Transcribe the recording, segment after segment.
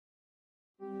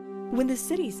When the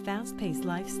city's fast-paced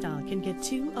lifestyle can get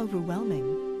too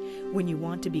overwhelming, when you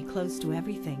want to be close to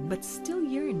everything but still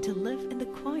yearn to live in the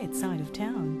quiet side of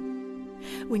town,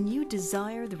 when you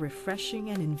desire the refreshing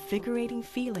and invigorating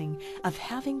feeling of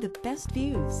having the best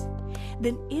views,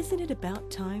 then isn't it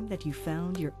about time that you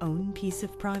found your own piece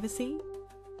of privacy?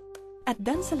 At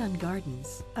Dansalan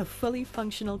Gardens, a fully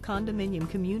functional condominium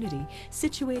community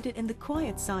situated in the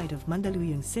quiet side of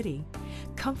Mandaluyong City,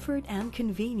 comfort and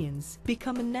convenience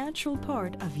become a natural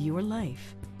part of your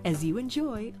life as you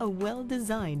enjoy a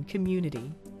well-designed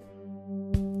community.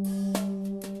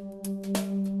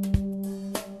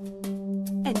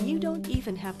 And you don't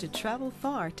even have to travel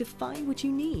far to find what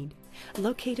you need.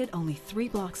 Located only 3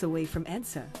 blocks away from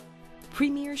EDSA,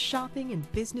 premier shopping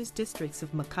and business districts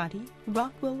of Makati,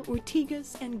 Rockwell,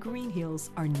 Ortigas, and Green Hills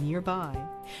are nearby,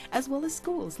 as well as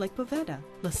schools like Paloverde,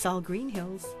 LaSalle Green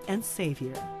Hills, and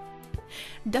Xavier.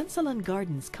 Dansalan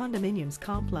Gardens Condominiums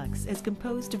Complex is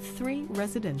composed of 3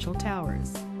 residential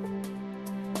towers.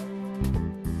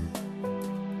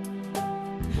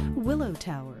 Willow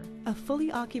Tower, a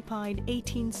fully occupied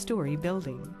 18-story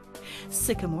building.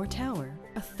 Sycamore Tower,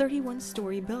 a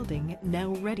 31-story building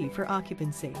now ready for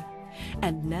occupancy.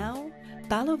 And now,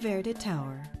 Paloverde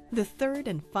Tower, the 3rd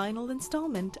and final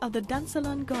installment of the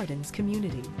Dansalan Gardens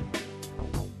community.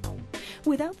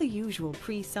 Without the usual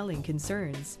pre-selling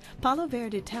concerns,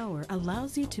 Paloverde Tower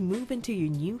allows you to move into your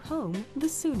new home the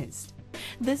soonest.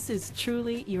 This is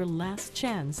truly your last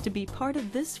chance to be part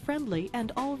of this friendly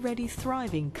and already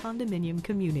thriving condominium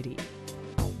community.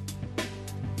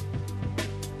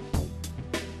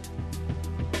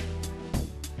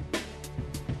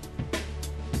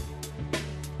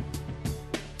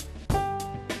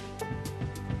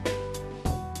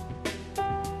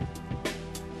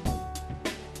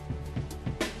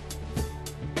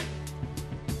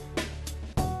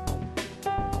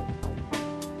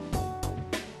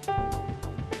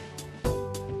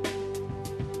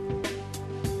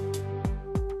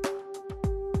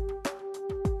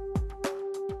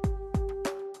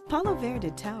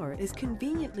 Paloverde Tower is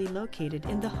conveniently located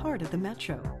in the heart of the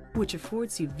metro, which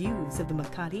affords you views of the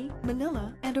Makati,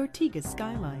 Manila, and Ortigas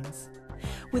skylines.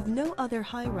 With no other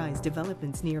high-rise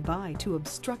developments nearby to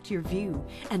obstruct your view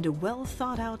and a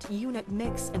well-thought-out unit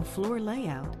mix and floor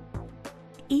layout,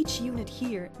 each unit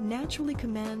here naturally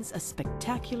commands a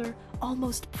spectacular,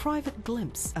 almost private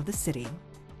glimpse of the city.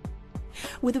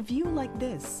 With a view like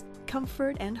this,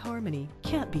 comfort and harmony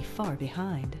can't be far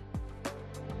behind.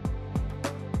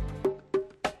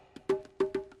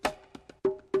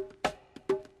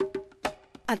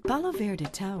 At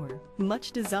Paloverde Tower,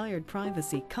 much desired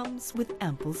privacy comes with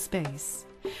ample space.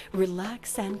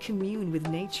 Relax and commune with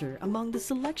nature among the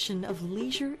selection of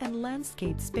leisure and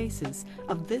landscape spaces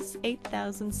of this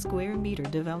 8,000 square meter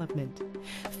development.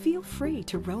 Feel free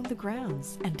to roam the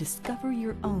grounds and discover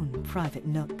your own private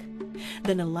nook.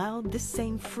 Then allow this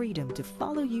same freedom to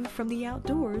follow you from the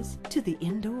outdoors to the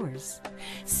indoors.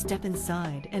 Step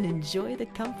inside and enjoy the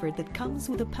comfort that comes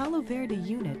with a Paloverde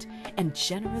unit and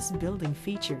generous building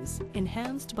features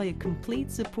enhanced by a complete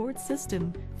support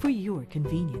system for your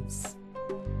convenience.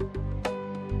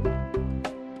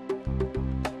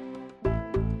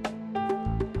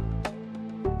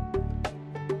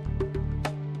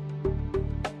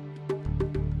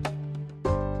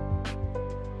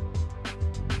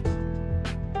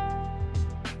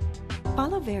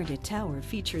 Paloverde Tower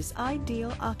features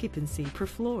ideal occupancy per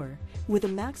floor, with a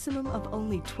maximum of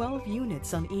only 12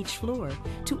 units on each floor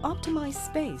to optimize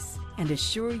space and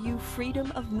assure you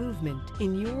freedom of movement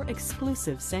in your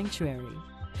exclusive sanctuary.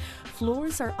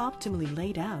 Floors are optimally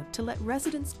laid out to let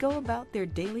residents go about their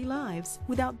daily lives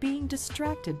without being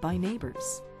distracted by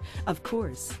neighbors. Of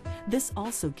course, this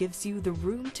also gives you the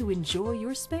room to enjoy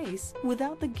your space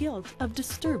without the guilt of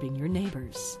disturbing your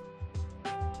neighbors.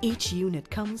 Each unit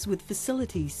comes with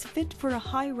facilities fit for a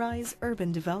high-rise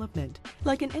urban development,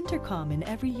 like an intercom in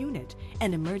every unit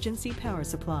and emergency power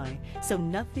supply, so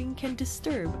nothing can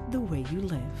disturb the way you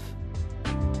live.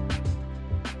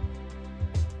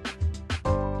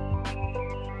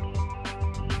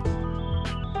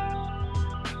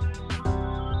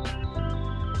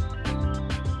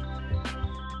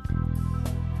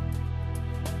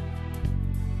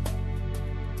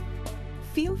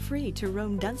 Feel free to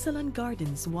roam Dansalan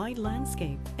Gardens' wide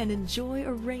landscape and enjoy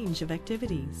a range of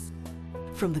activities,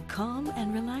 from the calm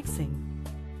and relaxing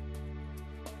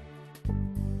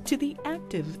to the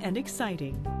active and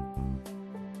exciting.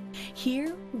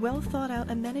 Here, well-thought-out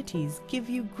amenities give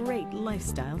you great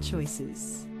lifestyle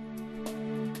choices.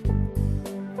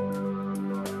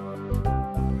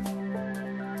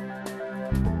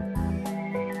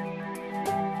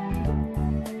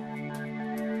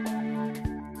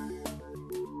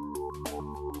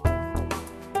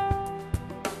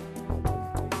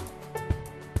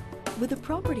 With a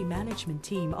property management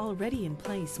team already in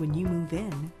place when you move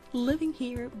in, living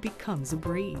here becomes a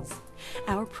breeze.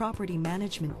 Our property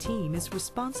management team is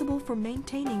responsible for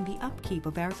maintaining the upkeep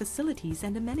of our facilities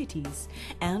and amenities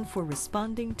and for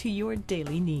responding to your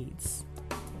daily needs.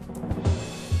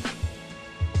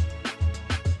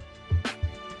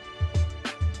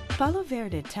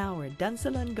 Paloverde Tower,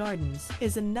 Dunsalan Gardens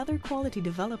is another quality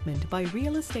development by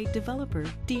real estate developer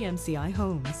DMCI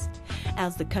Homes.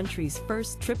 As the country's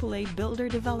first AAA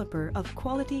builder-developer of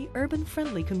quality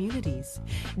urban-friendly communities,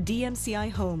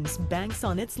 DMCI Homes banks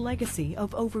on its legacy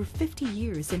of over 50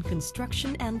 years in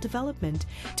construction and development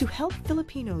to help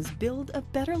Filipinos build a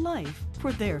better life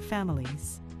for their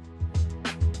families.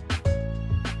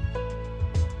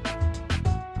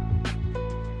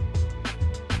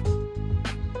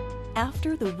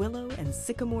 After the Willow and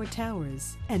Sycamore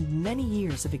Towers, and many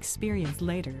years of experience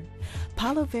later,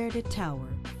 Paloverde Tower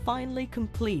finally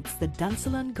completes the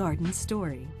Dunsalan Garden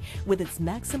story with its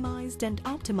maximized and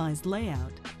optimized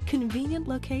layout, convenient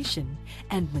location,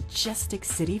 and majestic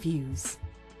city views.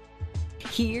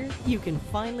 Here, you can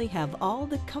finally have all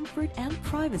the comfort and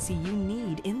privacy you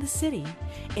need in the city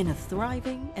in a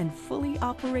thriving and fully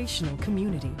operational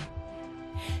community.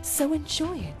 So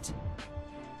enjoy it.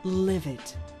 Live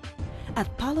it.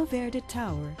 At Paloverde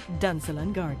Tower,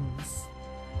 Dunsalan Gardens.